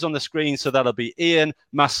on the screen. So that'll be Ian,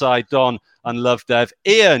 Masai, Don, and Love Dev.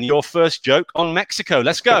 Ian, your first joke on Mexico.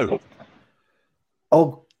 Let's go.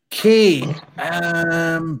 Okay.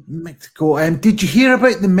 Mexico. Did you hear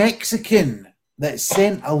about the Mexican that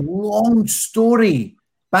sent a long story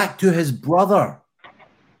back to his brother?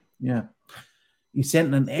 Yeah. He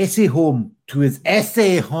sent an essay home to his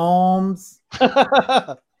essay homes.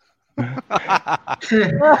 I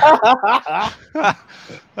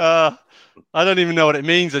don't even know what it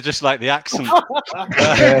means. I just like the accent.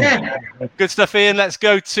 Good stuff, Ian. Let's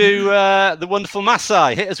go to the wonderful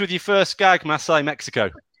Masai. Hit us with your first gag, Masai, Mexico.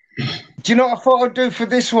 Do you know what I thought I'd do for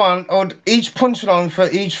this one? Or each punchline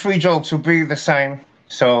for each 3 jokes will be the same.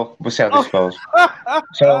 So we'll see how this goes.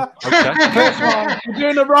 So, first one. You're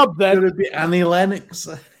doing a rub then. It would be Annie Lennox.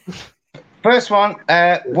 First one.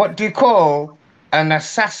 What do you call an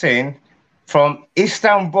assassin from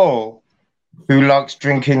Istanbul who likes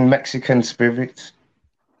drinking Mexican spirits?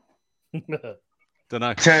 Don't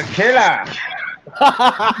know. Tequila.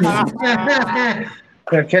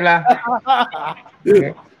 Tequila.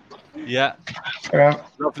 Yeah.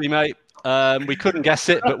 Lovely, mate. We couldn't guess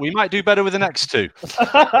it, but we might do better with the next 2.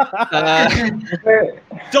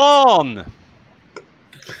 Don.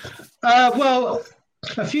 Well,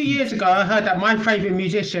 a few years ago, I heard that my favourite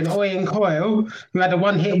musician, Owen Coyle, who had a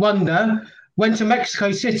one-hit wonder, went to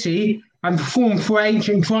Mexico City and performed for an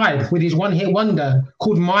ancient tribe with his one-hit wonder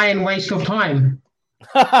called Mayan Waste of Time.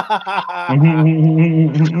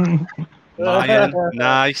 Mayan,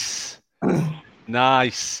 nice.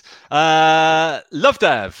 Nice. Love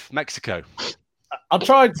Dev, Mexico. I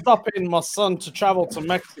tried stopping my son to travel to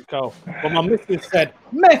Mexico, but my missus said,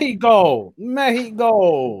 Mexico,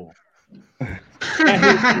 Mexico.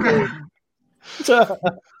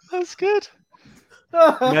 That's good.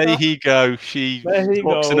 Mexico. She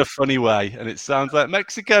talks in a funny way, and it sounds like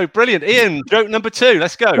Mexico. Brilliant. Ian, joke number 2.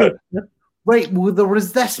 Let's go. Right, well, there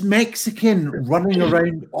was this Mexican running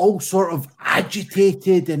around all sort of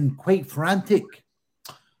agitated and quite frantic.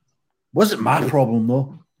 Wasn't my problem,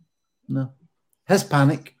 though. No. His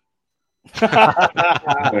panic.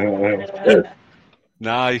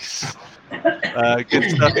 Nice. Good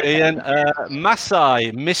stuff, Ian.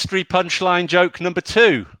 Masai, mystery punchline joke number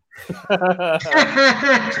 2.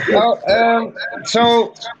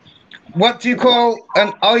 So, what do you call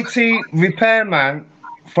an IT repairman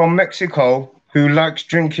from Mexico who likes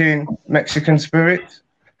drinking Mexican spirits?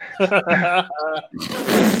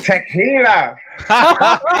 Tequila.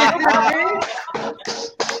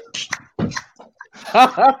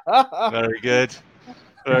 Very good.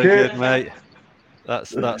 Very good, mate.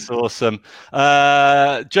 That's awesome.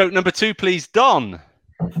 Joke number 2, please, Don.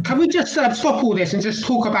 Can we just stop all this and just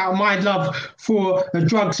talk about my love for the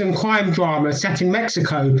drugs and crime drama set in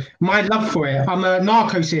Mexico? My love for it. I'm a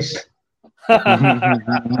narcosist.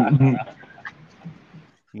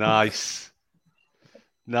 Nice.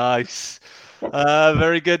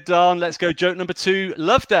 Very good, Don. Let's go. Joke number 2,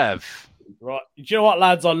 Love Dev. Right. Do you know what,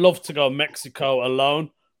 lads? I love to go Mexico alone,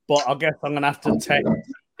 but I guess I'm gonna have to take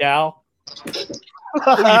gal.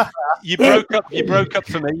 You broke up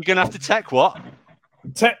for me. You're gonna have to tech what?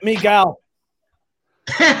 Tech me gal.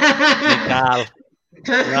 Gal.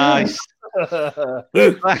 Nice.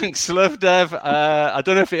 Thanks, Love Dev. I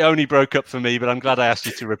don't know if it only broke up for me, but I'm glad I asked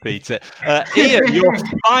you to repeat it. Ian, your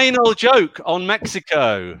final joke on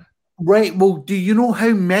Mexico. Right, well, do you know how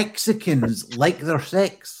Mexicans like their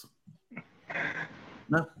sex?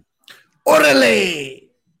 No. Orale!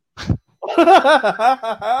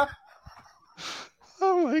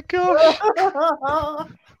 Oh my gosh.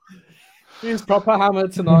 He's proper hammer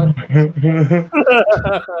tonight.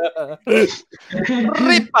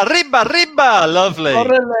 Riba. Lovely.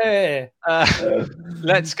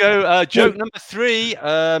 Let's go. Joke number 3.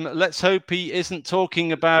 Let's hope he isn't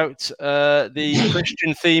talking about the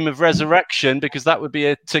Christian theme of resurrection, because that would be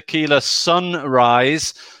a tequila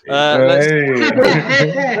sunrise. Let's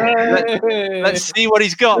see what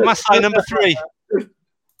he's got. Masai number 3.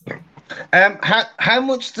 How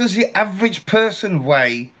much does the average person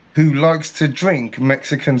weigh who likes to drink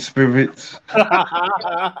Mexican spirits?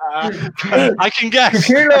 I can guess.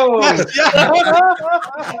 Kilos.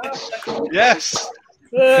 Yes.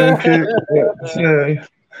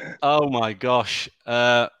 Oh my gosh.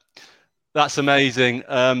 That's amazing.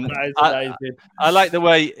 I like the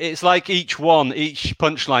way it's like each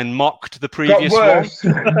punchline mocked the previous one.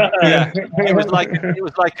 Yeah. It was like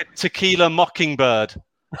a tequila mockingbird.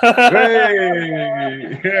 Tom,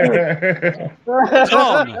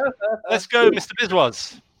 let's go, Mr.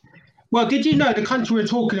 Bizwas. Well, did you know the country we're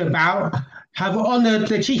talking about have honoured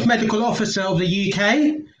the chief medical officer of the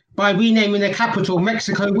UK by renaming their capital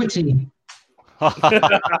Mexico City?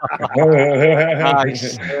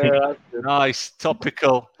 Nice. Nice.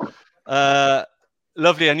 Topical.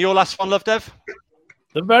 Lovely. And your last one, Love Dev?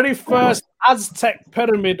 The very first Aztec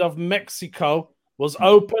pyramid of Mexico was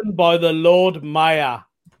opened by the Lord Maya.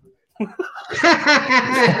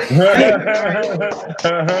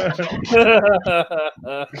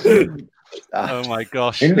 Oh my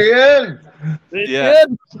gosh. In the end. Yeah.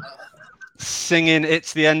 Singing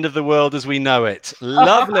It's the End of the World as We Know It.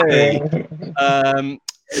 Lovely.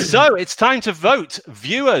 So it's time to vote.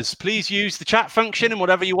 Viewers, please use the chat function and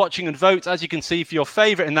whatever you're watching and vote, as you can see, for your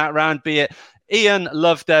favourite in that round, be it Ian,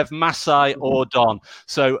 Love Dev, Masai or Don.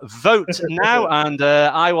 So vote now, and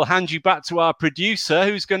I will hand you back to our producer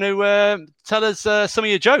who's going to tell us some of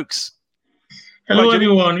your jokes. Hello,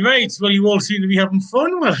 everyone. Right, well, you all seem to be having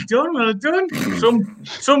fun. Well done, well done.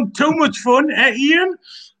 Some too much fun, Ian?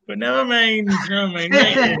 But never mind.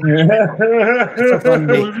 Right.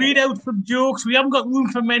 We'll read out some jokes. We haven't got room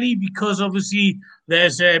for many because obviously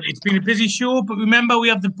it's been a busy show. But remember, we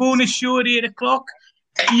have the bonus show at 8 o'clock.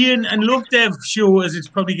 Ian and Love Dev show, as it's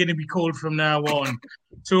probably going to be called from now on.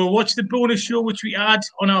 So watch the bonus show, which we add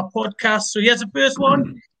on our podcast. So here's the first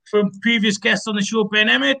one from previous guests on the show, Ben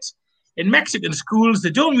Emmett. In Mexican schools, they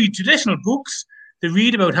don't read traditional books. They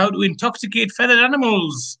read about how to intoxicate feathered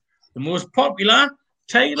animals. The most popular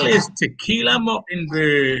title is Tequila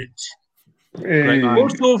Mockingbird. Hey.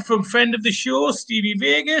 Also from friend of the show, Stevie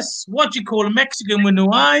Vegas. What do you call a Mexican with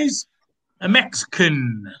no eyes? A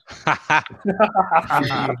Mexican.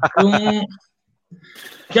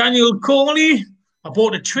 Daniel Corley. I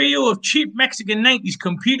bought a trio of cheap Mexican 90s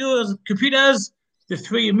computers, the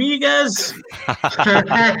three Amigas.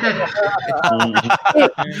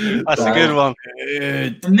 That's a good one.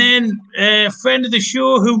 And then a friend of the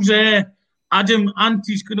show who's Adam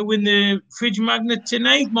Anti's going to win the fridge magnet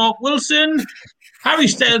tonight, Mark Wilson. Harry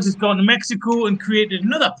Styles has gone to Mexico and created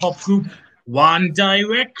another pop group, One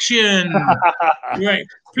Direction. Right.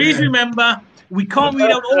 Please remember, we can't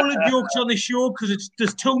read out all the jokes on the show because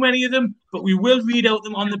there's too many of them, but we will read out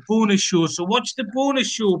them on the bonus show. So watch the bonus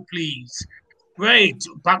show, please. Right.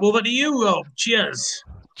 Back over to you, Rob. Cheers.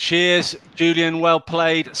 Cheers, Julian. Well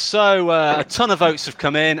played. So a ton of votes have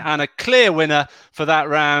come in and a clear winner for that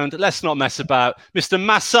round. Let's not mess about. Mr.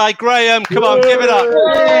 Masai Graham, come on, give it up.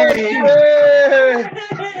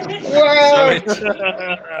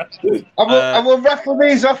 Wow. I will raffle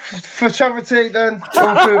these off for charity then.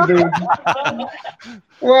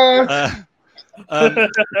 What?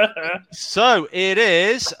 So it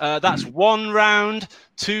is. That's one round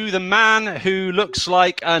to the man who looks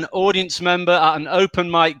like an audience member at an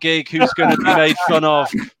open mic gig who's going to be made fun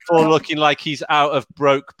of for looking like he's out of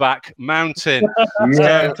Brokeback Mountain.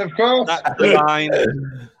 Yes, of course. That's the line.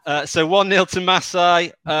 So 1-0 to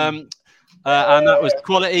Masai. And that was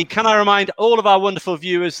quality. Can I remind all of our wonderful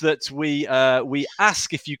viewers that we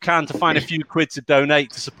ask if you can to find a few quid to donate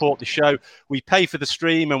to support the show. We pay for the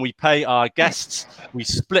stream and we pay our guests. We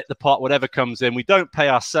split the pot, whatever comes in. We don't pay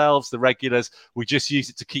ourselves, the regulars. We just use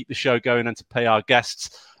it to keep the show going and to pay our guests.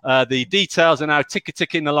 The details are now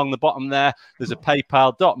ticking along the bottom there. There's a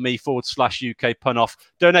paypal.me/UK punoff.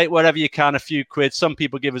 Donate wherever you can, a few quid. Some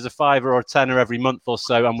people give us a $5 or a $10 every month or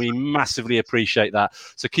so, and we massively appreciate that.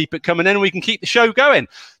 So keep it coming in and we can keep the show going.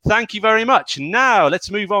 Thank you very much. Now let's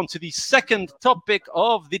move on to the second topic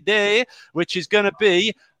of the day, which is going to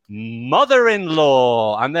be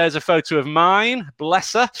mother-in-law. And there's a photo of mine,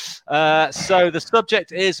 bless her. So the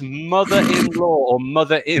subject is mother-in-law or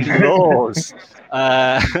mother-in-laws.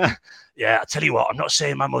 Yeah, I tell you what, I'm not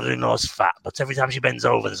saying my mother-in-law's fat, but every time she bends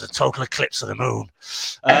over, there's a total eclipse of the moon.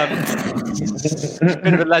 A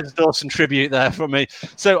bit of a Les Dawson tribute there from me.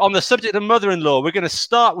 So on the subject of mother-in-law, we're going to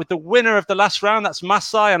start with the winner of the last round. That's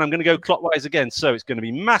Masai, and I'm going to go clockwise again. So it's going to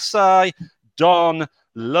be Masai, Don,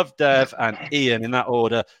 Love Dev, and Ian in that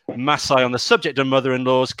order. Masai, on the subject of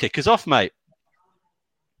mother-in-laws, kick us off, mate.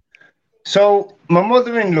 So my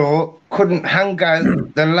mother-in-law couldn't hang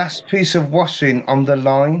out the last piece of washing on the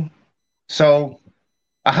line. So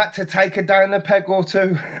I had to take her down a peg or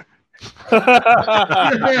two.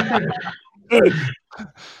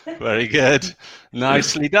 Very good.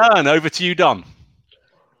 Nicely done. Over to you, Don.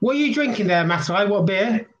 What are you drinking there, Masai? What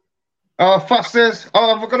beer? Oh, Foster's.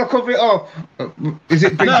 Oh, have I got to cover it up? Is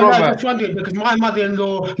it Big Brother? No, I just wondered because my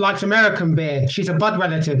mother-in-law likes American beer. She's a Bud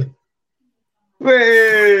relative.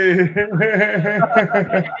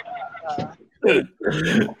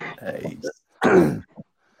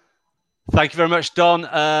 Thank you very much, Don.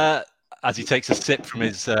 As he takes a sip from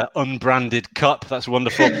his unbranded cup. That's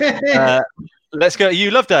wonderful. Let's go to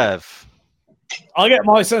you, Love Dev. I get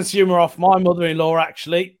my sense of humour off my mother-in-law,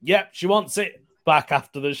 actually. Yep, she wants it back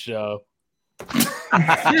after the show.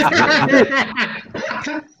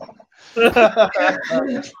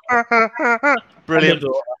 Brilliant.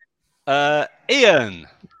 Ian.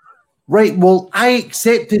 Right, well, I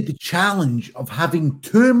accepted the challenge of having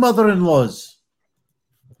 2 mother-in-laws.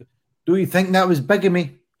 Do you think that was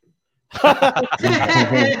bigamy?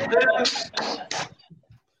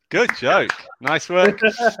 Good joke. Nice work.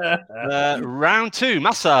 Round 2,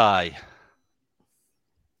 Masai.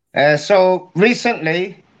 So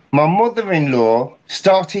recently, my mother-in-law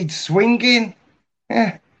started swinging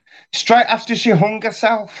straight after she hung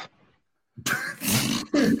herself.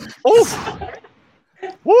 Oof.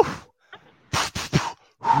 Woo.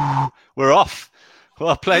 We're off.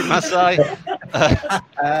 Well played, Masai.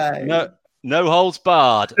 No holds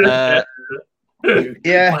barred.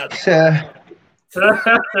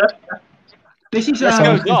 This is let's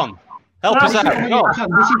go, Don. Help us out.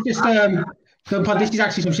 This is just this is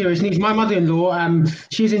actually some serious news. My mother-in-law,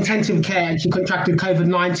 she's in intensive care and she contracted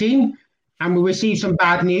COVID-19, and we received some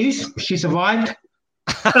bad news. She survived.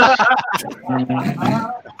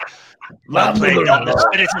 Well played, Don. The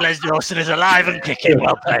spirit of Les Dawson is alive and kicking.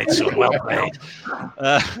 Well played, son. Well played.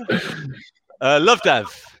 Love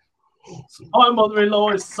Dev. My mother-in-law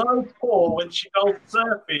is so poor when she goes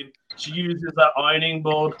surfing, she uses that ironing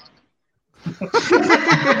board.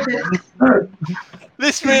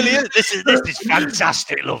 This really is. This is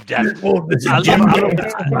fantastic, Love Dev. I love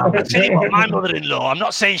my mother-in-law. I'm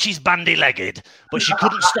not saying she's bandy-legged, but she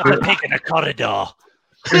couldn't stop a pig in a corridor.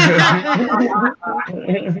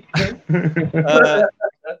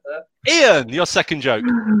 Ian, your second joke.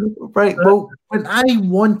 Right, well, when I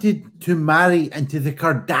wanted to marry into the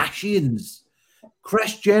Kardashians,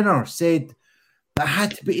 Kris Jenner said that I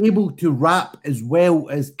had to be able to rap as well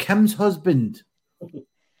as Kim's husband.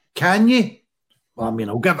 Can you? Well, I mean,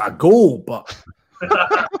 I'll give it a go, but...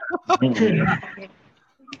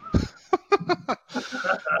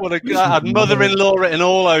 What a had mother-in-law written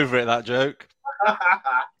all over it, that joke.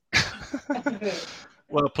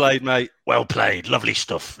 Well played, mate. Well played. Lovely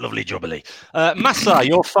stuff. Lovely jubbly. Masai,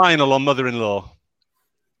 your final on mother-in-law.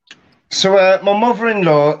 So my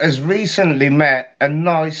mother-in-law has recently met a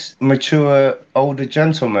nice, mature, older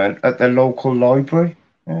gentleman at the local library.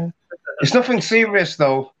 Yeah. It's nothing serious,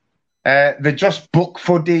 though. They're just book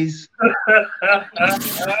fuddies.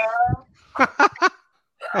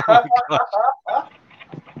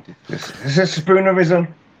 Is this spoonerism?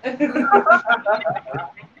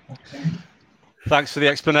 Thanks for the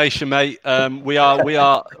explanation, mate.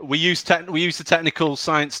 We use the technical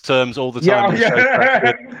science terms all the time.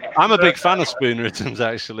 Yeah. I'm a big fan of spoonerisms,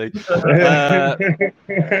 actually.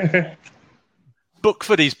 Book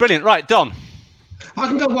footies, brilliant. Right, Don. I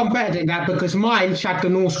can go one better than that because mine shagged the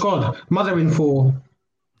Norse god, mother-in-law.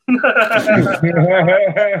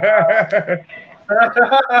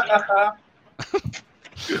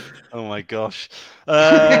 Oh my gosh.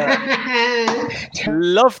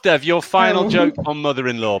 Love Dev, your final joke on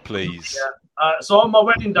mother-in-law, please. Yeah. So on my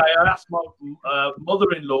wedding day, I asked my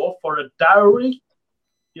mother-in-law for a dowry,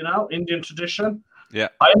 Indian tradition. Yeah.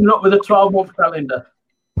 I ended up with a 12-month calendar.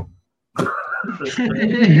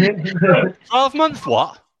 12-month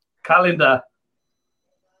what? Calendar.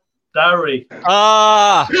 Dowry.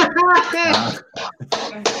 Ah.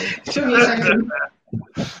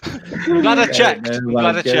 Glad I checked.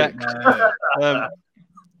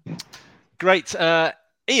 Great.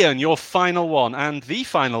 Ian, your final one and the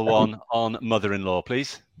final one on mother-in-law,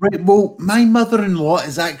 please. Right. Well, my mother-in-law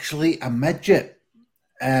is actually a midget,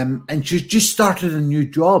 and she's just started a new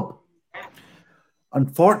job.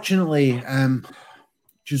 Unfortunately,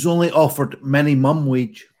 she's only offered minimum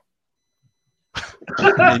wage.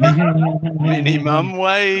 Minimum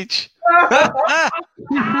wage.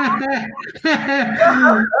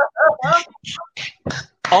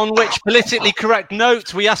 On which politically correct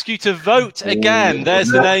note, we ask you to vote again. There's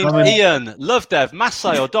the name Ian, Love Dev,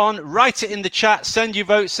 Masai or Don. Write it in the chat. Send your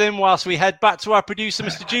votes in whilst we head back to our producer,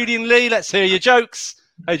 Mr. Julian Lee. Let's hear your jokes.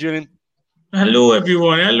 Hey, Julian. Hello,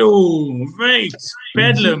 everyone. Hello. Right.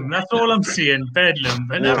 Bedlam. That's all I'm saying. Bedlam.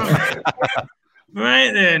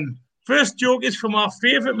 Right then. First joke is from our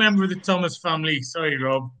favourite member of the Thomas family. Sorry,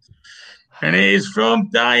 Rob. And it is from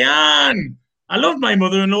Diane. I love my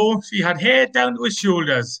mother-in-law. She had hair down to her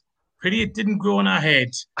shoulders. Pity it didn't grow on her head.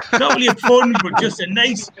 Not really fun, but just a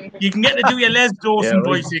nice... You can get to do your Les Dawson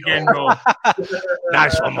voice again, Rob.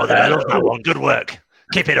 Nice one, mother. I love that one. Good work.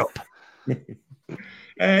 Keep it up.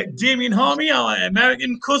 Damien Harmey, our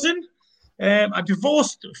American cousin. I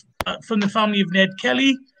divorced from the family of Ned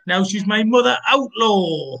Kelly. Now she's my mother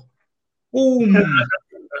outlaw. Boom.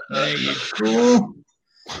 There you go.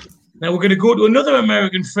 Now we're going to go to another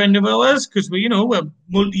American friend of ours because we're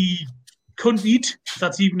multicultural cuntied, if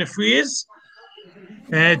that's even a phrase.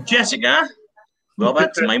 Jessica,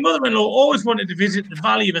 Robert, my mother-in-law always wanted to visit the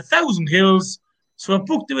Valley of 1,000 Hills, so I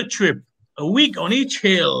booked her a trip, a week on each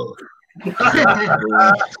hill. And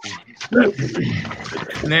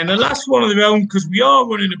then the last one of the round, because we are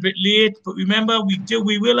running a bit late, but remember, we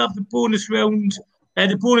will have the bonus round,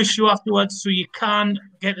 the bonus show afterwards, so you can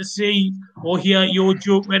get to see or hear your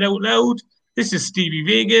joke read out loud. This is Stevie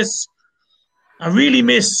Vegas. I really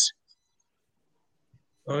miss,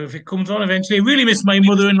 or if it comes on eventually, I really miss my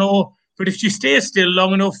mother-in-law, but if she stays still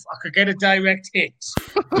long enough, I could get a direct hit.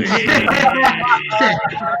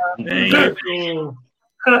 There you go.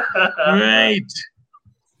 Right.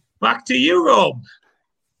 Back to you, Rob.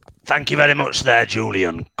 Thank you very much there,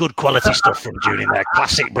 Julian. Good quality stuff from Julian there.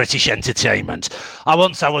 Classic British entertainment. I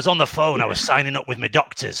was on the phone. I was signing up with my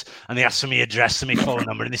doctors, and they asked for my address and my phone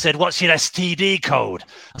number, and they said, "What's your STD code?"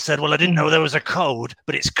 I said, "Well, I didn't know there was a code,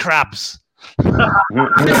 but it's crabs."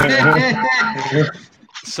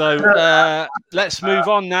 So let's move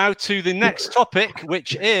on now to the next topic,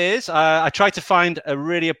 which is I tried to find a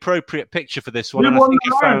really appropriate picture for this one. And I think I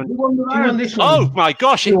found. Oh my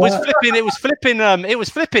gosh! It was flipping. It was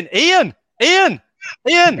flipping. Ian.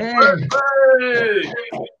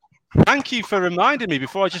 Thank you for reminding me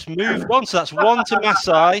before I just moved on. So that's one to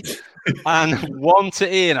Masai and one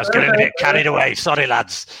to Ian. I was getting a bit carried away. Sorry,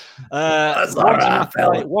 lads. That's all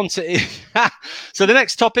right, one to Ian. So the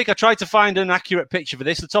next topic, I tried to find an accurate picture for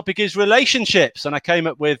this. The topic is relationships, and I came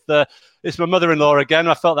up with it's my mother-in-law again.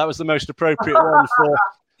 I felt that was the most appropriate one for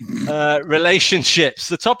relationships.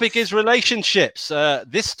 The topic is relationships.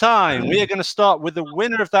 This time we are going to start with the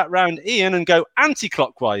winner of that round, Ian, and go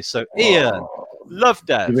anti-clockwise. So Ian, Love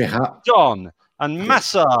Dev, John, and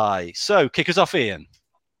Masai. So kick us off, Ian.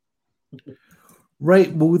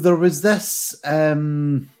 Right. Well, there was this. So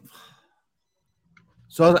I'm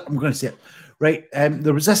going to say it. Right.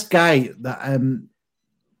 There was this guy that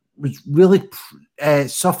was really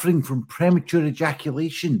suffering from premature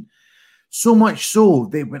ejaculation. So much so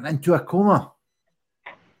they went into a coma.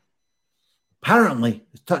 Apparently,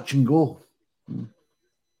 it's touch and go.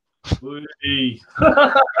 They're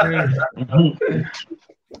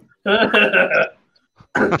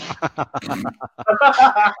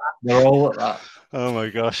all at that. Oh my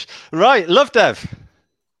gosh. Right, Love Dev.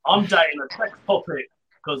 I'm dating a sex puppet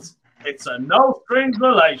because it's a no strings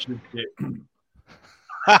relationship.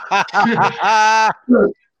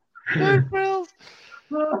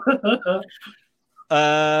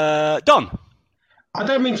 Don. I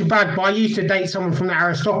don't mean to brag, but I used to date someone from the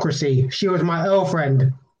aristocracy. She was my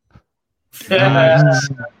girlfriend.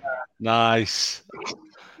 Nice.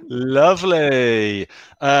 Lovely.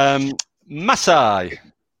 Masai.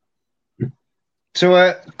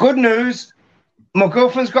 So, good news. My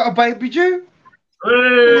girlfriend's got a baby due.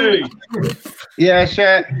 Hey! Yeah,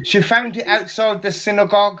 she found it outside the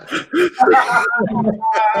synagogue.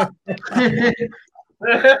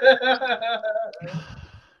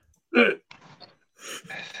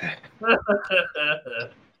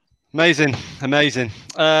 Amazing.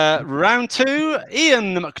 Round two,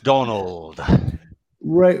 Ian McDonald.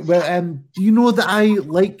 Right. Well, do you know that I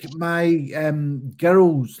like my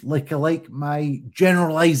girls like I like my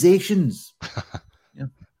generalizations? Yeah.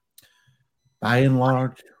 By and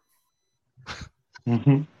large.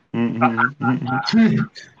 By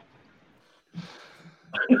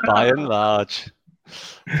and large.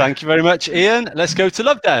 Thank you very much, Ian. Let's go to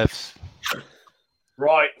Love Devs.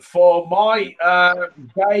 Right, for my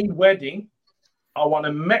gay wedding, I want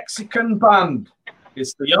a Mexican band.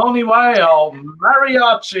 It's the only way. I'll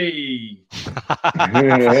mariachi.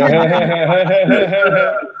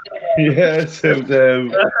 Yes,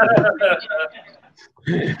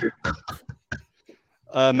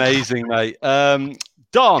 amazing, mate.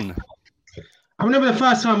 Don. I remember the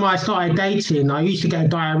first time I started dating, I used to get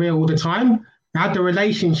diarrhea all the time. I had the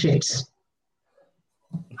relationships.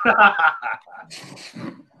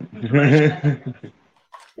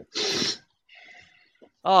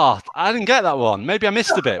 Oh, I didn't get that one. Maybe I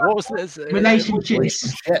missed a bit. What was this?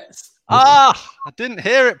 Relationships. I didn't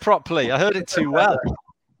hear it properly. I heard it too well.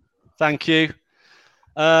 Thank you.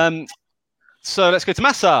 So let's go to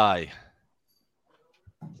Masai.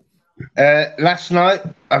 Last night,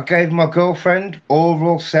 I gave my girlfriend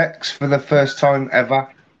oral sex for the first time ever.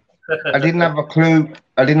 I didn't have a clue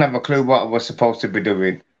what I was supposed to be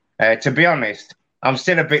doing. To be honest, I'm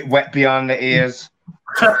still a bit wet behind the ears.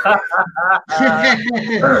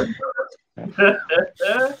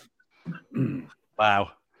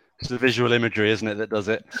 Wow. It's the visual imagery, isn't it, that does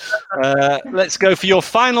it? Let's go for your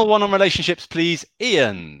final one on relationships, please,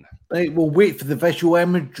 Ian. Right, we'll wait for the visual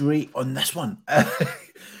imagery on this one.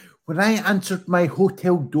 When I answered my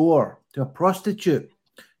hotel door to a prostitute,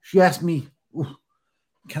 she asked me,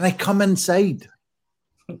 can I come inside?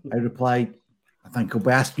 I replied, I think I'll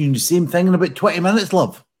be asking you the same thing in about 20 minutes,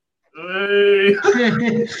 love.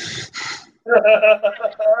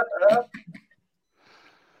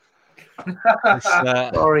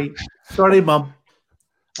 Sorry, Mum.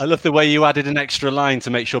 I love the way you added an extra line to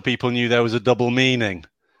make sure people knew there was a double meaning.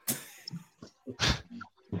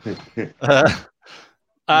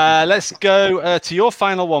 Let's go to your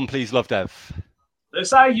final one, please, Love Dev. They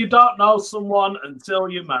say you don't know someone until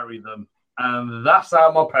you marry them, and that's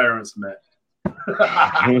how my parents met.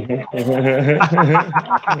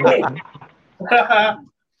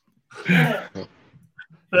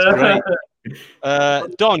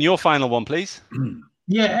 Don, your final one, please.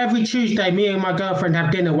 Yeah, every Tuesday, me and my girlfriend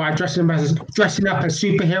have dinner while dressing up as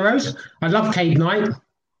superheroes. I love Cape Night.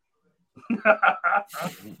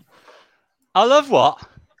 I love what?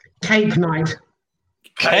 Cape Night.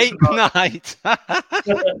 Cape Night.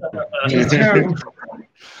 It's terrible.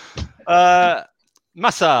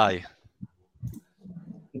 Masai.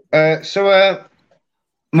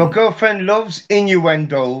 My girlfriend loves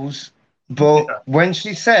innuendos, but when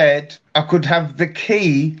she said I could have the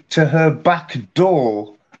key to her back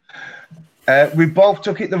door, we both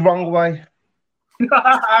took it the wrong way.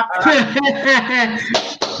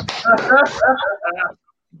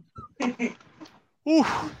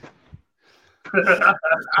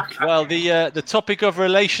 Well, the topic of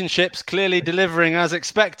relationships clearly delivering as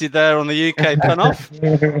expected there on the UK Pun-Off.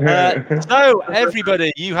 So,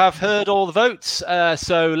 everybody, you have heard all the votes.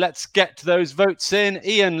 So let's get those votes in.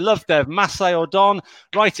 Ian, Love Dev, Masai or Don,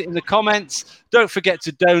 write it in the comments. Don't forget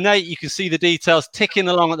to donate. You can see the details ticking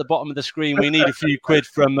along at the bottom of the screen. We need a few quid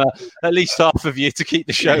from at least half of you to keep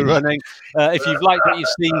the show running. If you've liked what you've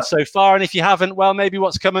seen so far, and if you haven't, well, maybe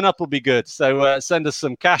what's coming up will be good. So send us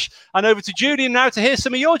some cash. And over to Julian now to hear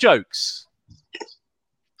some of your jokes.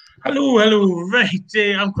 Hello. Right.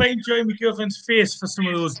 I'm quite enjoying my girlfriend's face for some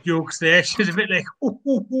of those jokes there. She's a bit like,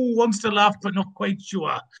 wants to laugh, but not quite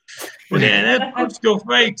sure. But that's good stuff.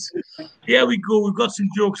 Right. Here we go. We've got some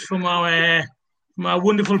jokes from our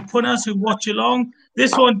wonderful punners who watch along.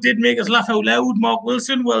 This one did make us laugh out loud. Mark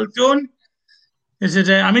Wilson, well done. He said,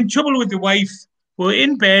 I'm in trouble with the wife. We're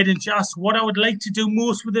in bed and she asked what I would like to do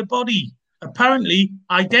most with her body. Apparently,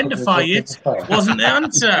 identify it wasn't the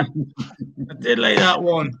answer. I did like that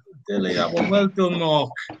one. Well done,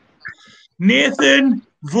 Mark. Nathan,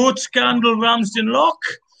 vote scandal Ramsden Lock.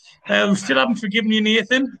 We still haven't forgiven you,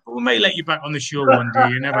 Nathan, but we might let you back on the show one day.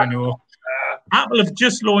 You never know. Apple have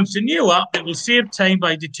just launched a new app that will save time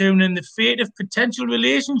by determining the fate of potential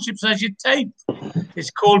relationships as you type. It's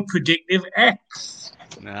called Predictive X.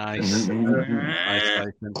 Nice.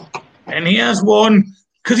 And here's one,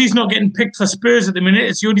 because he's not getting picked for Spurs at the minute.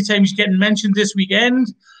 It's the only time he's getting mentioned this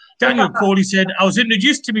weekend. Daniel Corley said, I was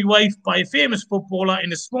introduced to my wife by a famous footballer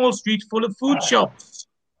in a small street full of food shops.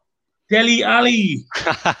 Deli Ali.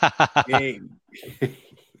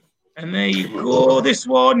 And there you go. This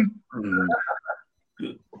one's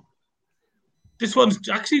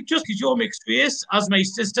actually just as your mixed race, as my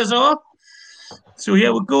sisters are. So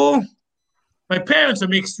here we go. My parents are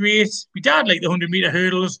mixed race. My dad liked the 100-meter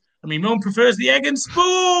hurdles, and my mum prefers the egg and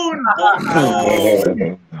spoon.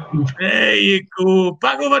 There you go.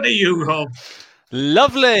 Back over to you, Rob.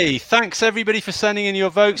 Lovely. Thanks, everybody, for sending in your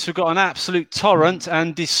votes. We've got an absolute torrent,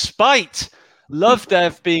 and despite Love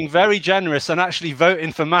Dev being very generous and actually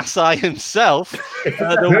voting for Masai himself,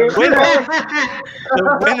 the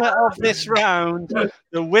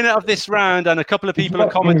winner of this round, and a couple of people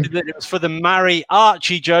have commented that it was for the Marry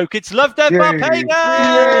Archie joke. It's Love Dev Barpagan!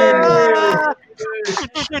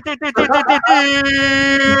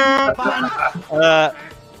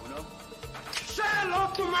 Say hello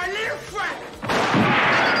to my little friend!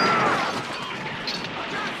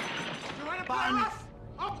 You want to play rough?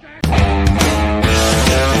 Okay.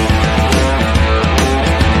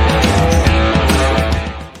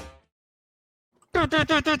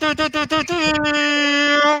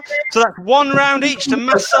 So that's one round each to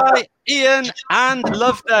Masai, Ian, and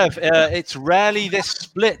Love Dev. It's rarely this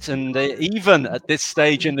split and even at this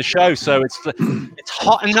stage in the show, so it's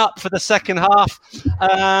hotting up for the second half.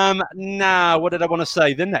 Now, what did I want to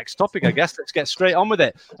say? The next topic, I guess. Let's get straight on with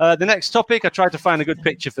it. The next topic, I tried to find a good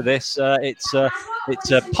picture for this. It's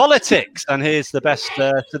politics, and here's the best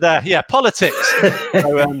to there. Yeah, politics.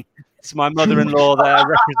 So, it's my mother-in-law there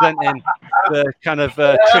representing the kind of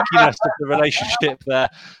trickiness of the relationship there.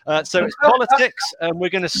 So it's politics, and we're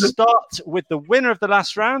going to start with the winner of the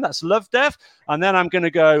last round. That's Love Dev. And then I'm going to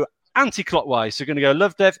go anti-clockwise. So we're going to go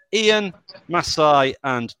Love Dev, Ian, Masai,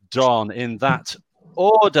 and Don in that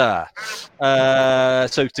order.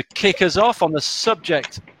 So to kick us off on the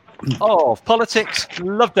subject of politics,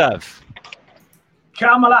 Love Dev.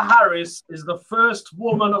 Kamala Harris is the first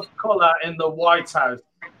woman of color in the White House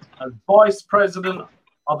as vice president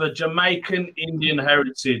of a Jamaican Indian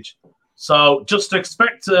heritage. So just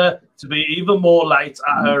expect her to be even more late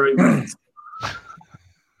at her events.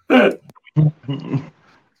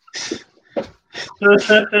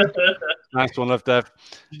 Nice one, Love Dev.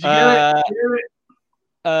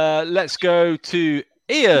 Let's go to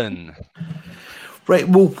Ian. Right,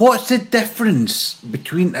 well, what's the difference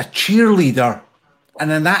between a cheerleader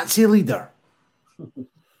and a Nazi leader?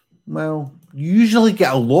 Well, you usually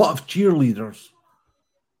get a lot of cheerleaders.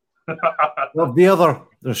 Well, the other,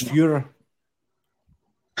 there's fewer.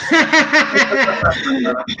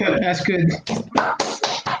 That's good.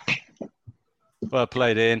 Well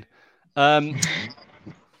played, Ian. Can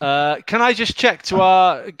I just check to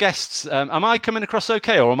our guests? Am I coming across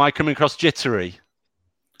okay, or am I coming across jittery?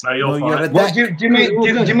 No, you're fine. What, do you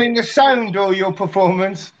mean the sound or your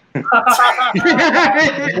performance? Thanks,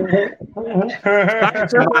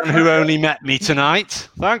 man who only met me tonight.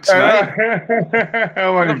 Thanks, mate.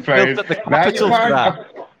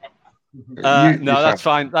 No, that's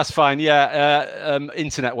fine. That's fine. Yeah,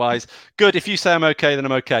 internet-wise. Good. If you say I'm okay, then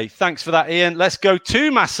I'm okay. Thanks for that, Ian. Let's go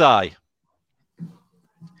to Masai.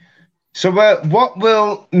 So what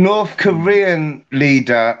will North Korean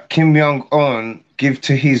leader Kim Jong-un give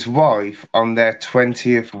to his wife on their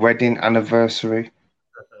 20th wedding anniversary?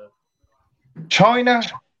 China?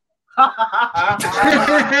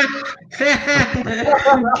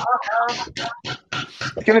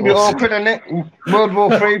 It's going to be awkward, isn't it? World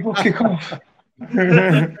War III will kick off.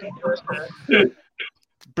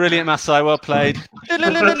 Brilliant, Masai. Well played.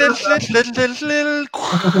 Let's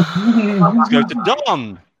go to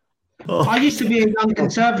Don. I used to be a young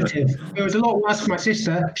conservative. It was a lot worse for my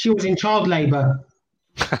sister. She was in child labour.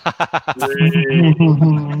 I'd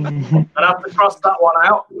have to cross that one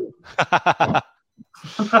out.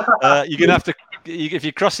 You're gonna have to. If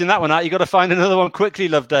you're crossing that one out, you got to find another one quickly,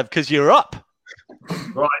 Love Dev, because you're up.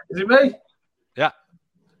 Right, is it me? Yeah.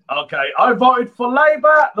 Okay, I voted for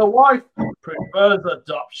Labour. The wife prefers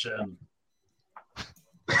adoption.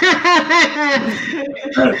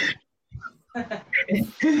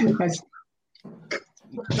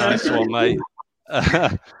 Nice one, mate.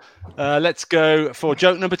 Let's go for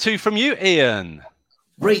joke number 2 from you, Ian.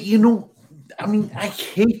 Right, you know, I mean, I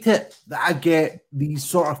hate it that I get these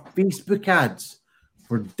sort of Facebook ads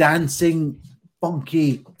for dancing,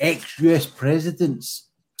 funky ex-US presidents.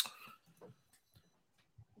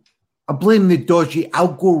 I blame the dodgy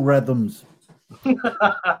algorithms.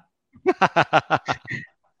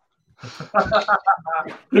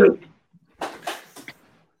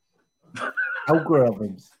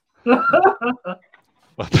 Algorithms.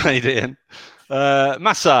 Well played, Ian.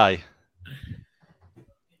 Masai.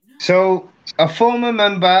 So, a former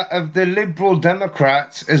member of the Liberal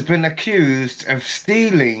Democrats has been accused of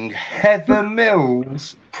stealing Heather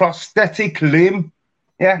Mills' prosthetic limb.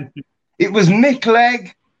 Yeah, it was Nick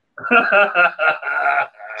Leg.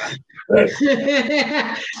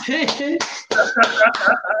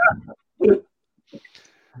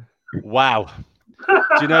 Wow.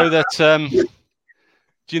 Do you know that?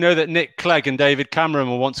 Do you know that Nick Clegg and David Cameron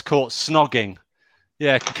were once caught snogging?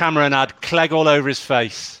 Yeah, Cameron had Clegg all over his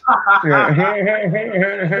face.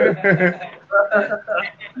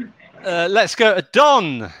 Let's go to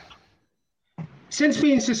Don. Since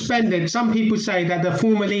being suspended, some people say that the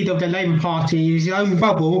former leader of the Labour Party is his own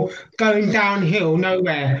bubble going downhill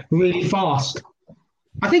nowhere really fast.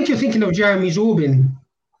 I think you're thinking of Jeremy Corbyn.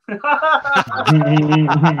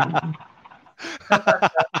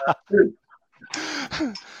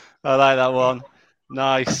 I like that one.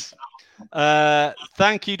 Nice.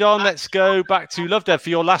 Thank you, Don. Let's go back to Love Dev for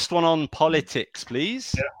your last one on politics,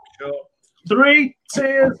 please. Yeah, sure. 3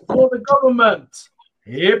 cheers for the government.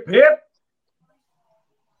 Hip, hip.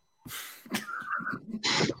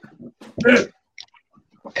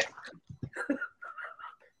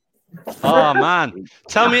 Oh, man.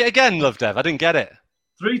 Tell me it again, Love Dev. I didn't get it.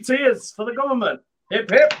 3 cheers for the government. Hip,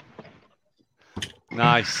 hip.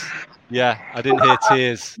 Nice. Yeah, I didn't hear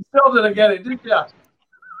tears. You still didn't get it, did you?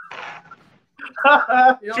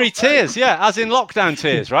 3 tears, yeah, as in lockdown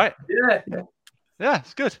tears, right? Yeah. Yeah,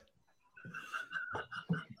 it's good.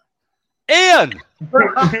 Ian!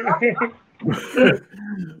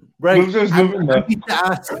 Right, I need to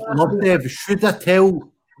ask Love Dev, should I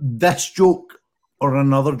tell this joke or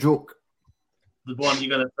another joke? The one you're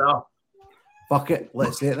going to tell. Fuck it,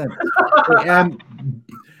 let's say it then.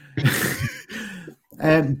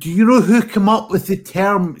 Do you know who came up with the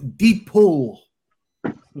term deed poll?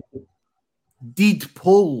 Deed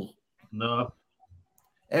Poll. No.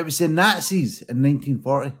 It was the Nazis in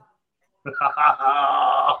 1940.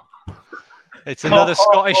 It's another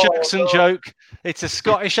Scottish accent joke. It's a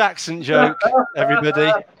Scottish accent joke,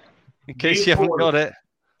 everybody, in case you haven't got it.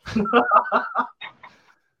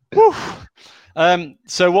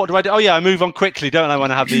 So what do I do? Oh, yeah, I move on quickly, don't I,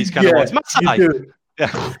 when I have these kind of ones? Masai.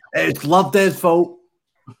 Yeah. It's Lovedale's fault.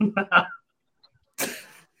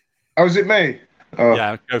 Oh, is it me? Oh.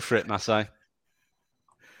 Yeah, go for it, Masai.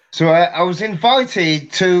 So I was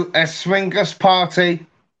invited to a swingers party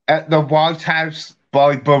at the White House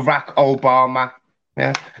by Barack Obama.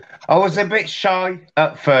 Yeah, I was a bit shy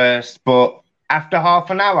at first, but after half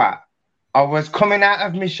an hour, I was coming out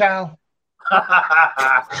of Michelle.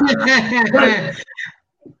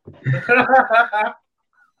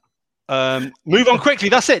 Move on quickly.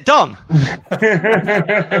 That's it. Done.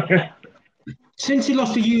 Since he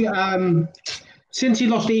lost the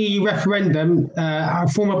EU referendum, our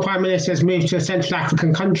former Prime Minister has moved to a Central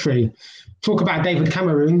African country. Talk about David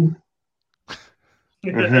Cameron.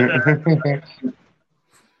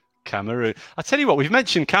 Cameroon. I tell you what, we've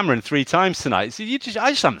mentioned Cameron 3 times tonight. So I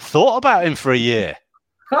just haven't thought about him for a year.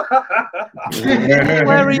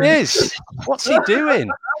 Where he is? What's he doing?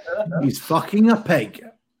 He's fucking a pig.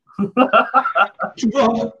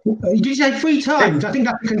 Well, did you say 3 times? I think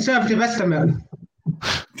that's a conservative estimate.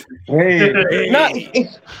 No,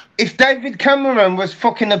 if David Cameron was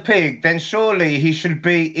fucking a pig, then surely he should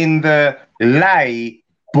be in the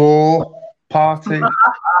Labour Party.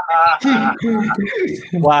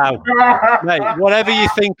 Wow. Mate, whatever you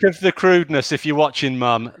think of the crudeness, if you're watching,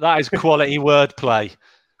 Mum, that is quality wordplay.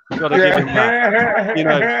 You've got to give him that.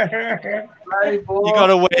 You got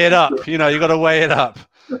to weigh it up. You got to weigh it up.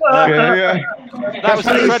 That was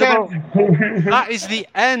incredible. That is the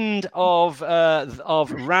end of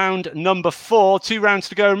round number 4. 2 rounds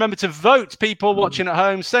to go. Remember to vote, people watching at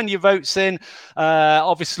home. Send your votes in.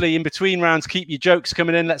 Obviously, in between rounds, keep your jokes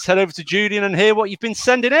coming in. Let's head over to Julian and hear what you've been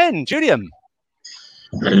sending in. Julian.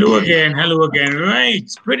 Hello again. Right.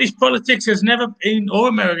 British politics has never been, or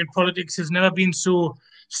American politics has never been so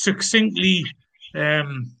succinctly,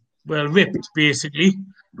 ripped, basically.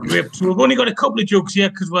 Ripped. So we've only got a couple of jokes here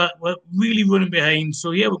because we're really running behind.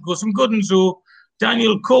 So yeah, we'll go some good ones. So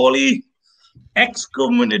Daniel Corley,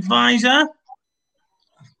 ex-government advisor.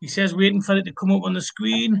 He says waiting for it to come up on the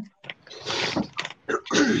screen.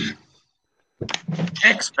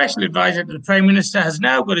 Ex-special advisor to the Prime Minister has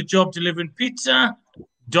now got a job delivering pizza.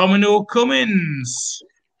 Domino Cummins.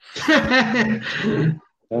 And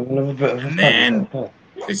then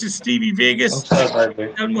this is Stevie Vegas.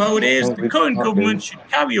 Don't know how it is. The current government should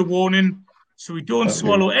carry a warning so we don't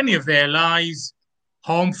swallow any of their lies.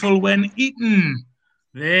 Harmful when eaten.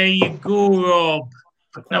 There you go, Rob.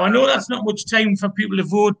 Now, I know that's not much time for people to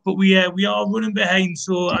vote, but we are running behind.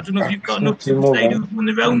 So I don't know if you've got enough to decide who's won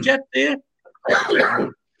the round yet there.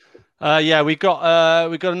 Yeah, we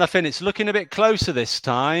got enough in. It's looking a bit closer this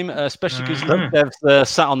time, especially because Dev's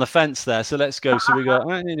sat on the fence there. So let's go. So we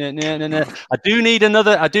got. I do need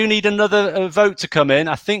another vote to come in.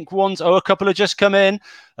 I think a couple have just come in.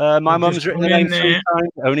 My mum's written the name 3 times.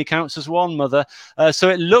 Only counts as one, mother. So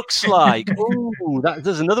it looks like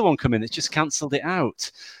there's another one coming. It's just cancelled it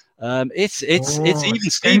out. It's even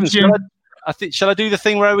Stevens. Shall I do the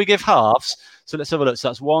thing where we give halves? So let's have a look. So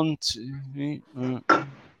that's 1, 2, 3.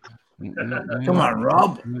 Come on,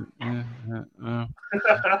 Rob.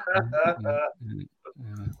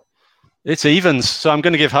 It's evens, so I'm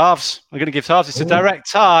going to give halves. It's a direct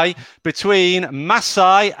tie between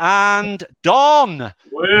Masai and Don.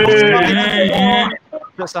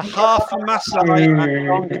 That's a half for Masai and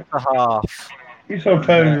Don gets a half. You're so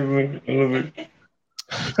painful. I love it.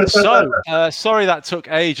 So, sorry that took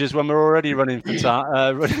ages when we're already running for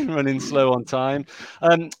running slow on time.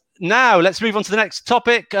 Now, let's move on to the next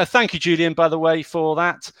topic. Thank you, Julian, by the way, for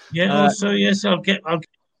that. Yeah, yes, I'll get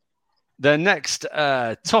the next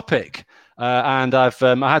topic. And I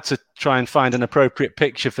had to try and find an appropriate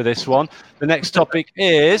picture for this one. The next topic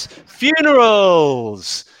is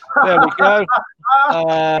funerals. There we go.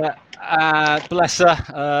 Bless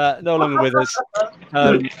her. No longer with us.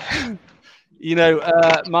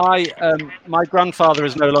 My grandfather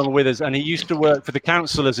is no longer with us, and he used to work for the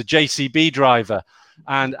council as a JCB driver.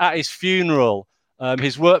 And at his funeral,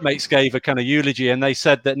 his workmates gave a kind of eulogy, and they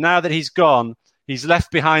said that now that he's gone, he's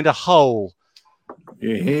left behind a hole,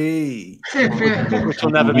 which will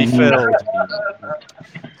never be filled.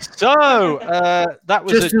 So that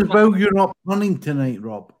was just as well you're not running tonight,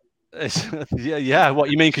 Rob. Yeah. What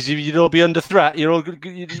you mean? Because you'd all be under threat. You're all,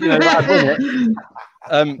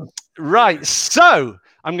 Right. So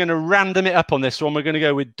I'm going to random it up on this one. We're going to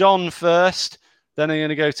go with Don first, then I'm going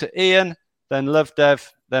to go to Ian, then Love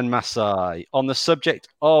Dev, then Masai. On the subject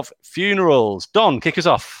of funerals, Don, kick us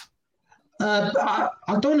off. I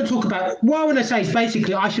don't want to talk about. What I want to say is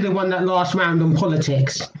basically I should have won that last round on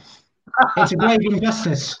politics. It's a grave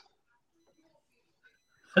injustice.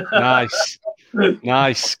 Nice.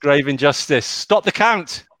 Nice. Grave injustice. Stop the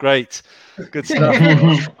count. Great. Good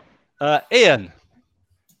stuff. Ian.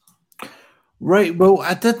 Right. Well,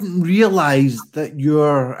 I didn't realise that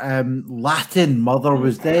your Latin mother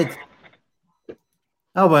was dead.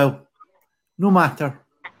 Oh, well. No matter.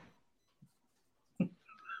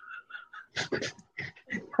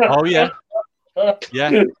 Oh, yeah.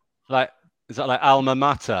 Yeah. Like, is that like alma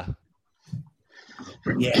mater?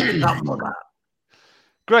 Yeah, something like that.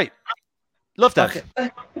 Great. Love that.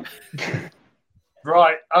 Okay.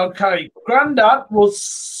 Right, okay. Grandad was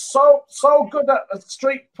so good at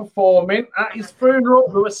street performing. At his funeral,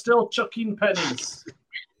 we were still chucking pennies.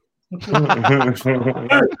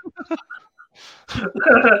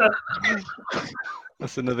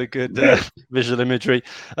 That's another good visual imagery.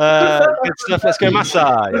 Good stuff. Let's go,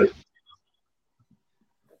 Masai.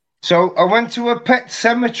 So I went to a pet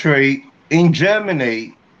cemetery in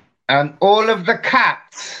Germany, and all of the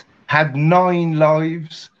cats had 9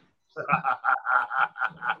 lives.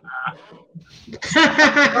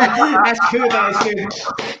 That's good. That's good.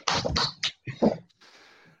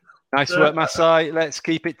 Nice work, Masai. Let's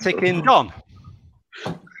keep it ticking. Don.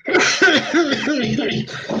 I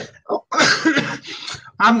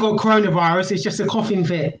haven't got coronavirus. It's just a coughing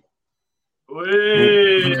fit.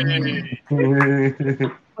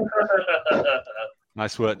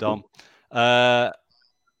 Nice work, Don.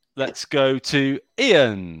 Let's go to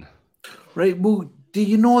Ian. Right. Well, do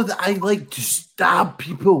you know that I like to stab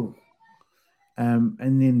people in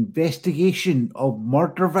the investigation of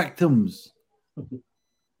murder victims?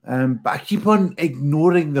 But I keep on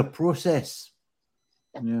ignoring the process.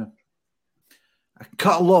 Yeah. I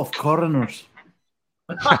cut a lot of coroners.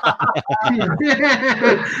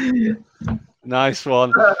 Nice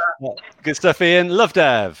one. Good stuff, Ian. Love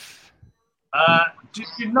Dev. Did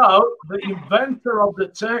you know the inventor of the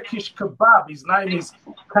Turkish kebab, his name is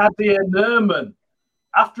Kadir Nerman?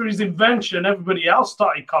 After his invention, everybody else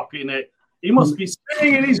started copying it. He must be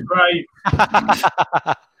sitting in his grave.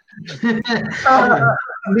 I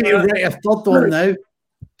need to write a third one now.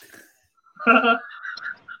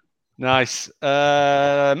 Nice.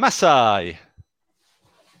 Masai.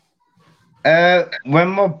 When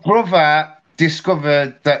my brother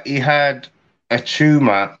discovered that he had a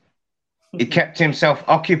tumour, he kept himself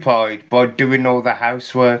occupied by doing all the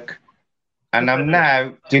housework. And I'm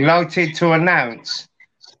now delighted to announce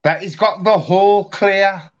that he's got the hall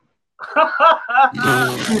clear.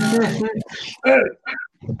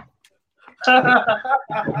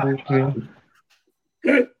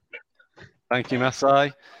 Thank you,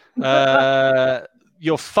 Masai.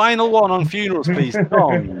 Your final one on funerals, please,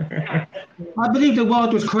 Don. I believe the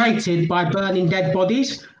world was created by burning dead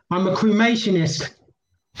bodies. I'm a cremationist.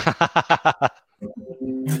 I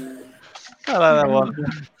like that one.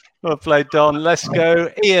 Well played, Don. Let's go,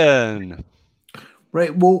 Ian.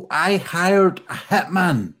 Right. Well, I hired a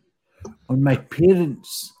hitman on my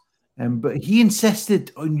parents, but he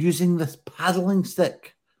insisted on using this paddling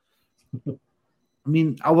stick. I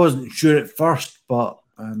mean, I wasn't sure at first, but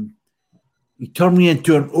he turned me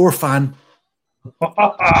into an orphan.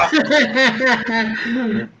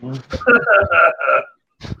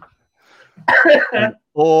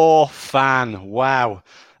 Orphan. Wow.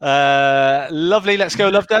 Lovely. Let's go,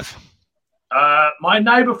 Love Dev. My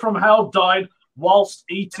neighbour from hell died whilst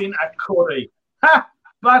eating a curry. Ha!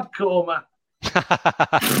 Bad karma.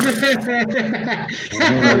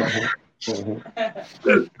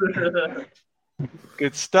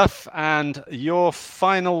 Good stuff. And your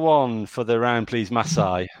final one for the round, please,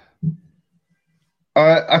 Masai.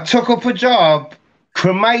 I took up a job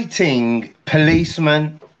cremating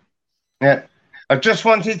policemen. Yeah. I just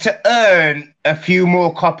wanted to earn a few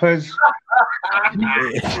more coppers.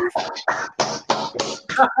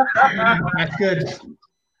 That's good.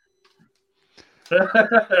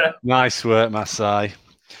 Nice work, Masai.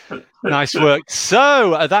 Nice work.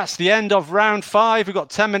 So that's the end of round 5. We've got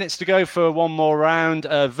 10 minutes to go for one more round.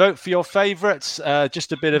 Vote for your favourites.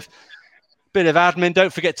 Just a bit of Bit of admin.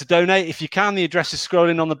 Don't forget to donate if you can. The address is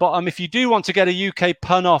scrolling on the bottom. If you do want to get a UK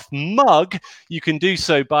Pun Off mug, you can do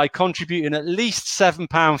so by contributing at least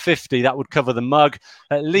 £7.50. That would cover the mug.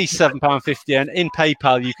 At least £7.50. And in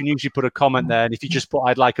PayPal, you can usually put a comment there. And if you just put,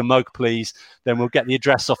 "I'd like a mug, please," then we'll get the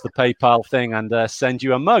address off the PayPal thing and send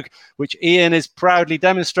you a mug, which Ian is proudly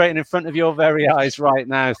demonstrating in front of your very eyes right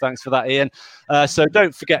now. Thanks for that, Ian. So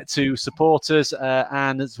don't forget to support us.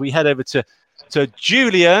 And as we head over to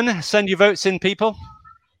Julian, send your votes in, people.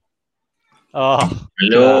 Oh,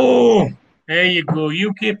 hello. There you go.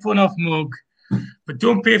 UK Pun Off mug. But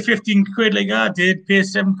don't pay 15 quid like I did. Pay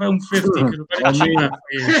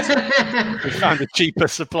 £7.50. We found a cheaper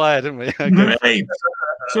supplier, didn't we? Okay. Right.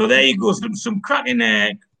 So there you go. Some cracking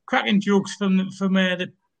jokes from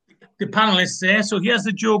the panelists there. So here's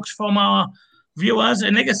the jokes from our viewers.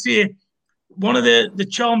 And like I say, one of the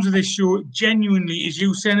charms of this show genuinely is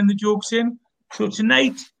you sending the jokes in. So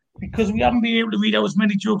tonight, because we haven't been able to read out as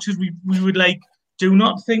many jokes as we would like, do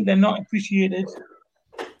not think they're not appreciated.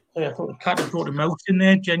 I thought the cat had brought a mouse in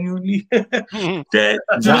there, genuinely. They're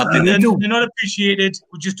not appreciated.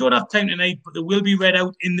 We just don't have time tonight, but they will be read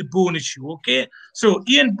out in the bonus show, okay? So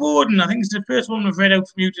Ian Borden, I think it's the first one we've read out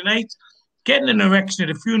from you tonight. Getting an erection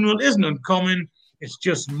at a funeral isn't uncommon. It's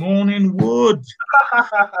just morning wood.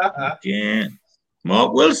 Okay.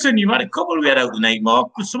 Mark Wilson, you've had a couple read out tonight,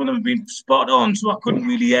 Mark, but some of them have been spot on, so I couldn't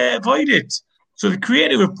really avoid it. So the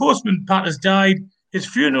creator of Postman Pat has died. His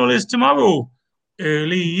funeral is tomorrow,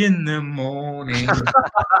 early in the morning.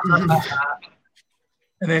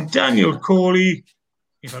 And then Daniel Corley,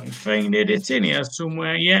 if I can find it, it's in here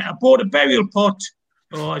somewhere. Yeah, I bought a burial pot.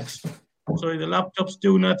 Oh, sorry, the laptop's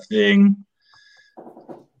doing that thing.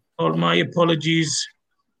 All my apologies.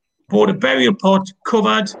 Bought a burial pot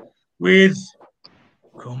covered with...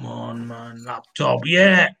 Come on, man, laptop,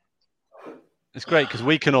 yeah. It's great because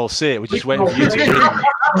we can all see it. We're just waiting for you to read.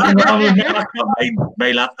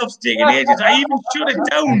 My laptop's taking ages. I even shut it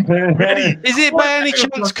down. Ready? Is it by any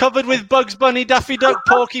chance covered with Bugs Bunny, Daffy Duck,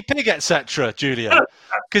 Porky Pig, etc., Julia?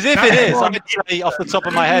 Because if it is, I'd say off the top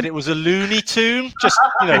of my head it was a Looney Tune. Just,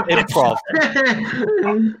 improv.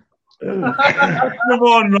 Come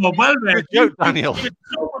on, Rob. Well, there. Joke, Daniel.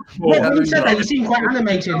 When you said that, you seem quite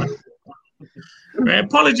animated.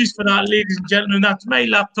 Apologies for that, ladies and gentlemen. That's my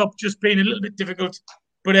laptop just being a little bit difficult.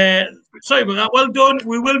 But sorry about that. Well done.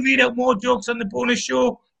 We will read out more jokes on the bonus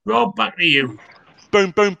show. Rob, back to you.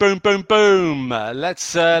 Boom, boom, boom, boom, boom.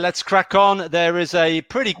 Let's crack on. There is a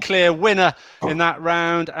pretty clear winner in that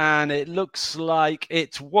round, and it looks like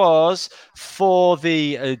it was for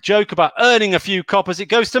the joke about earning a few coppers. It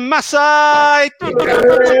goes to Masai.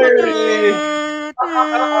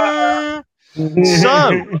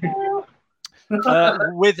 So,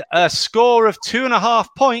 with a score of 2.5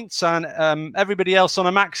 points and everybody else on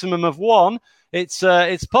a maximum of 1, it's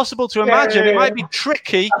possible to imagine it might be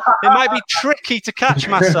tricky. It might be tricky to catch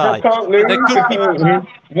Masai. There could be 1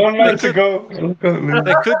 man to go. There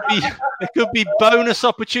could be bonus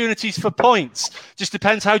opportunities for points. Just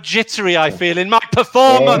depends how jittery I feel in my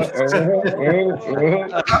performance.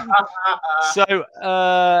 So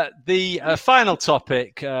the final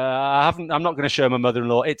topic. I'm not going to show my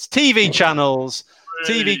mother-in-law. It's TV channels.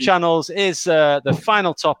 TV channels is the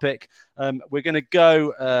final topic. We're going to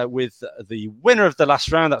go with the winner of the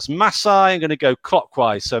last round. That's Masai. I'm going to go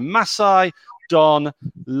clockwise. So Masai, Don,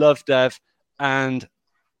 Lovedev, and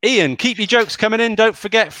Ian. Keep your jokes coming in. Don't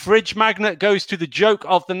forget, Fridge Magnet goes to the joke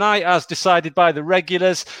of the night as decided by the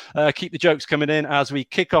regulars. Keep the jokes coming in as we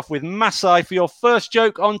kick off with Masai for your first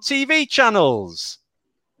joke on TV channels.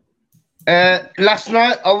 Last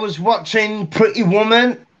night I was watching Pretty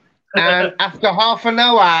Woman. And after half an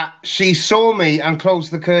hour, she saw me and closed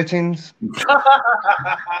the curtains.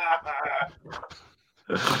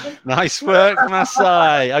 Nice work,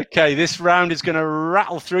 Masai. Okay, this round is going to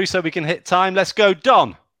rattle through so we can hit time. Let's go,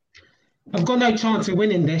 Don. I've got no chance of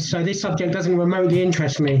winning this, so this subject doesn't remotely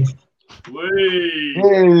interest me. We'll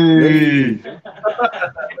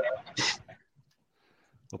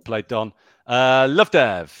play Don.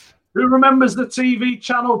 Lovedev. Who remembers the TV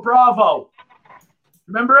channel Bravo?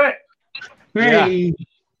 Remember it? Hey. Yeah.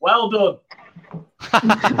 Well done.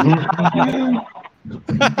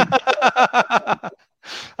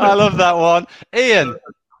 I love that one. Ian.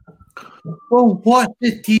 Well, what's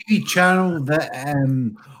the TV channel that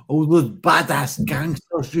all those badass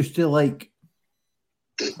gangsters used to like?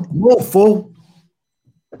 Mofo.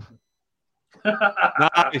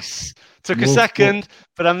 Nice. Took a second,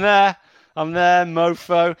 but I'm there.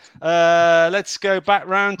 Mofo. Let's go back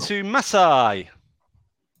round to Masai.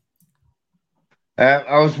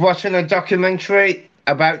 I was watching a documentary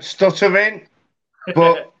about stuttering,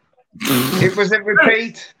 but It was a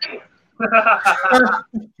repeat.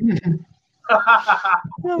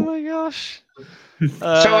 Oh my gosh. So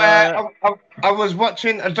I was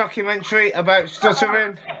watching a documentary about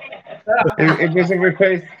stuttering. It was a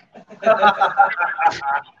repeat.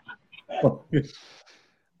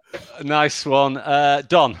 Nice one.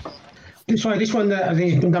 Don. Sorry, this one I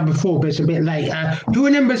think has been done before, but it's a bit late. Who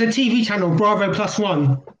remembers a TV channel, Bravo Plus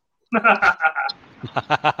One?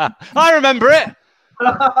 I remember it.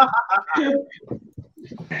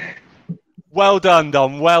 Well done,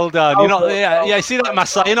 Don. Well done. You're not. Yeah. See that,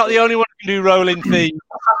 Massa? You're not the only one who can do rolling theme.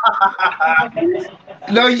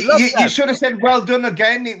 No, you should have said well done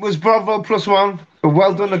again. It was Bravo Plus One.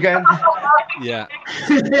 Well done again. Yeah.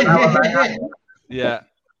 Yeah.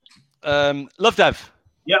 Love Dev.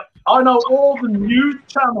 Yep. I know all the news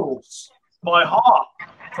channels by heart,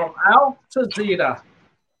 from Al to Zeta.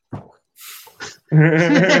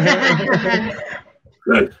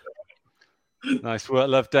 Nice work,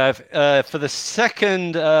 Love Dev. For the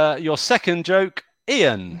second, your second joke,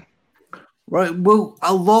 Ian. Right. Well,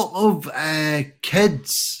 a lot of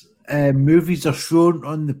kids' movies are shown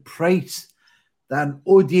on the price that an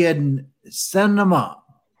Odeon cinema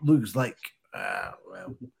looks like.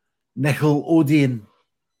 Nickelodeon.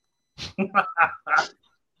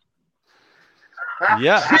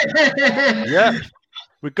 Yeah.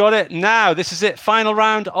 We got it now. This is it. Final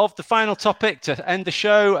round of the final topic to end the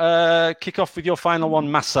show. Kick off with your final one,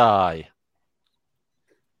 Masai.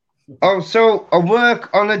 Oh, so I work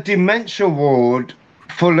on a dementia ward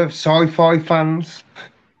full of sci-fi fans.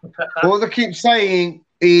 All they keep saying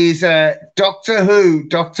is Doctor Who,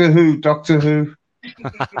 Doctor Who, Doctor Who.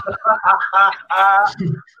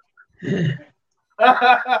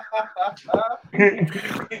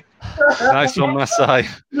 Nice one, Masai.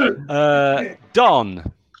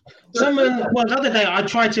 Don. The other day I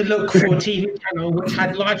tried to look for a TV channel which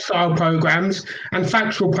had lifestyle programs and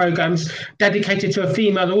factual programs dedicated to a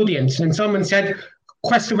female audience, and someone said,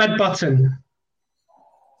 "Press the red button."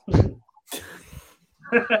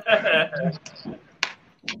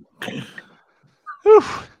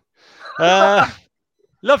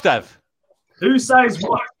 Love Dev. Who says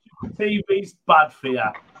what TV's bad for you?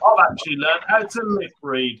 I've actually learned how to lip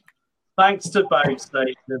read thanks to Babe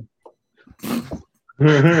Station.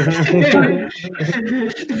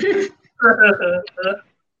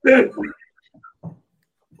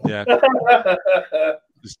 Yeah. I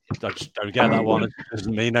just don't get that one. It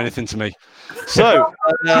doesn't mean anything to me. So,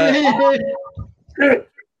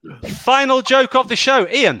 final joke of the show,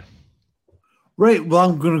 Ian. Right. Well,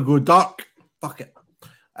 I'm going to go dark. Fuck it.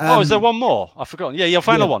 Is there one more? I've forgotten. Yeah,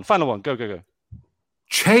 final one. Final one. Go.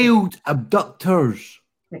 Child abductors.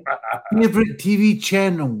 Favorite TV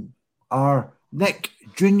channel are Nick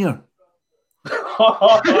Jr.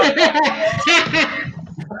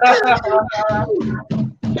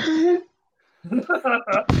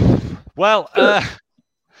 Well,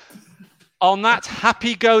 on that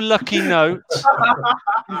happy-go-lucky note,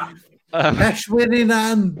 I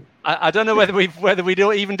don't know whether we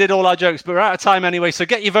even did all our jokes, but we're out of time anyway. So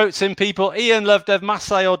get your votes in, people. Ian, Love Dev,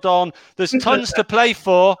 Masai, or Don. There's tons to play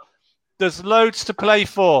for. There's loads to play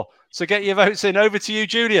for. So get your votes in. Over to you,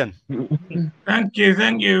 Julian. Thank you.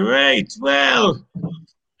 Right. Well,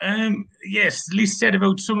 yes, the least said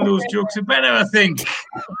about some of those jokes, the better, I think.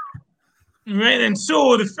 Right then.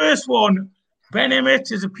 So the first one, Ben Emmett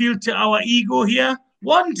has appealed to our ego here.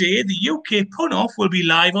 One day, the UK pun-off will be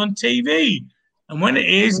live on TV. And when it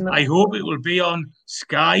is, I hope it will be on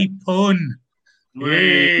Sky Pun.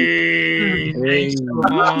 Yay! Nice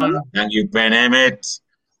one. Thank you, Ben Emmett.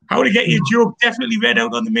 How to get your joke definitely read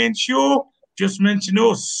out on the main show? Just mention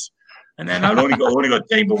us. And then I've only got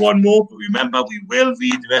time for one more, but remember, we will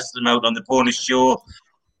read the rest of them out on the bonus show.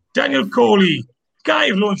 Daniel Coley. Guy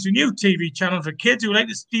have launched a new TV channel for kids who like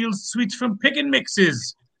to steal sweets from pick and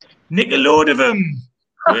mixes. Nick a load of them.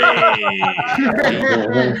 Very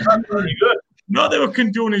good. Not that we're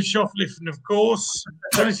condoning shoplifting, of course.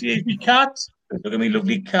 Want to see my cat? Look at me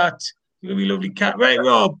lovely cat. Look at me lovely cat. Right,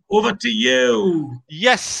 Rob, over to you.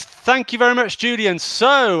 Yes, thank you very much, Julian.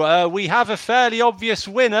 So we have a fairly obvious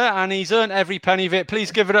winner, and he's earned every penny of it.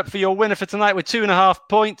 Please give it up for your winner for tonight with 2.5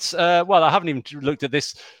 points. Well, I haven't even looked at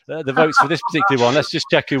this, the votes for this particular one. Let's just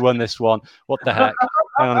check who won this one. What the heck?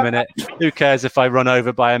 Hang on a minute. Who cares if I run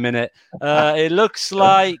over by a minute? It looks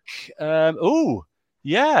like...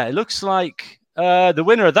 it looks like the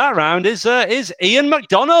winner of that round is Ian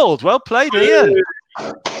McDonald. Well played, Ian.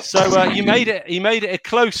 So you made it. He made it a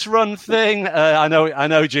close run thing. I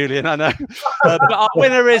know, Julian. I know. But our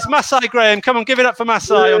winner is Masai Graham. Come on, give it up for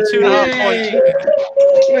Masai on 2.5 points.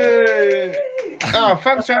 Oh,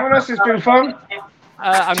 thanks for having us. It's been fun.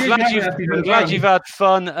 I'm glad you've had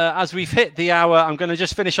fun. As we've hit the hour, I'm going to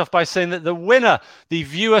just finish off by saying that the winner, the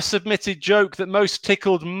viewer-submitted joke that most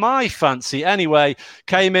tickled my fancy anyway,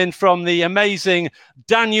 came in from the amazing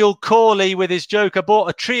Daniel Corley with his joke. I bought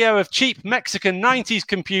a trio of cheap Mexican 90s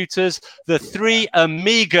computers, the 3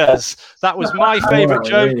 Amigas. That was my favourite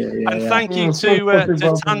joke. And thank you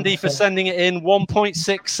to Tandy for sending it in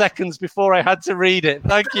 1.6 seconds before I had to read it.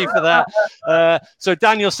 Thank you for that. So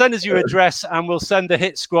Daniel, send us your address and we'll send the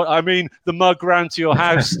hit squad, the mug round to your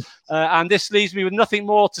house. And this leaves me with nothing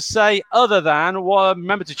more to say other than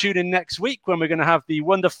remember to tune in next week when we're going to have the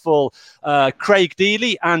wonderful Craig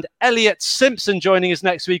Deely and Elliot Simpson joining us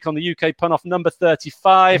next week on the UK Pun-Off number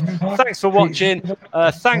 35. Thanks for watching.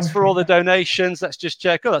 Thanks for all the donations. Let's just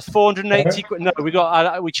check. Oh, that's 480 quid. No,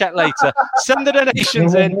 we check later. Send the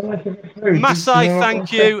donations in. Masai,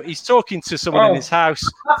 thank you. He's talking to someone in his house.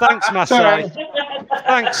 Thanks, Masai.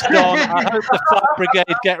 Thanks, Don. I hope the fire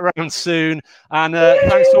brigade get round soon. And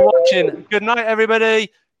thanks for watching. Good night, everybody.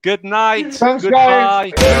 Good night. Thanks,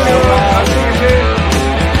 Goodbye. Guys.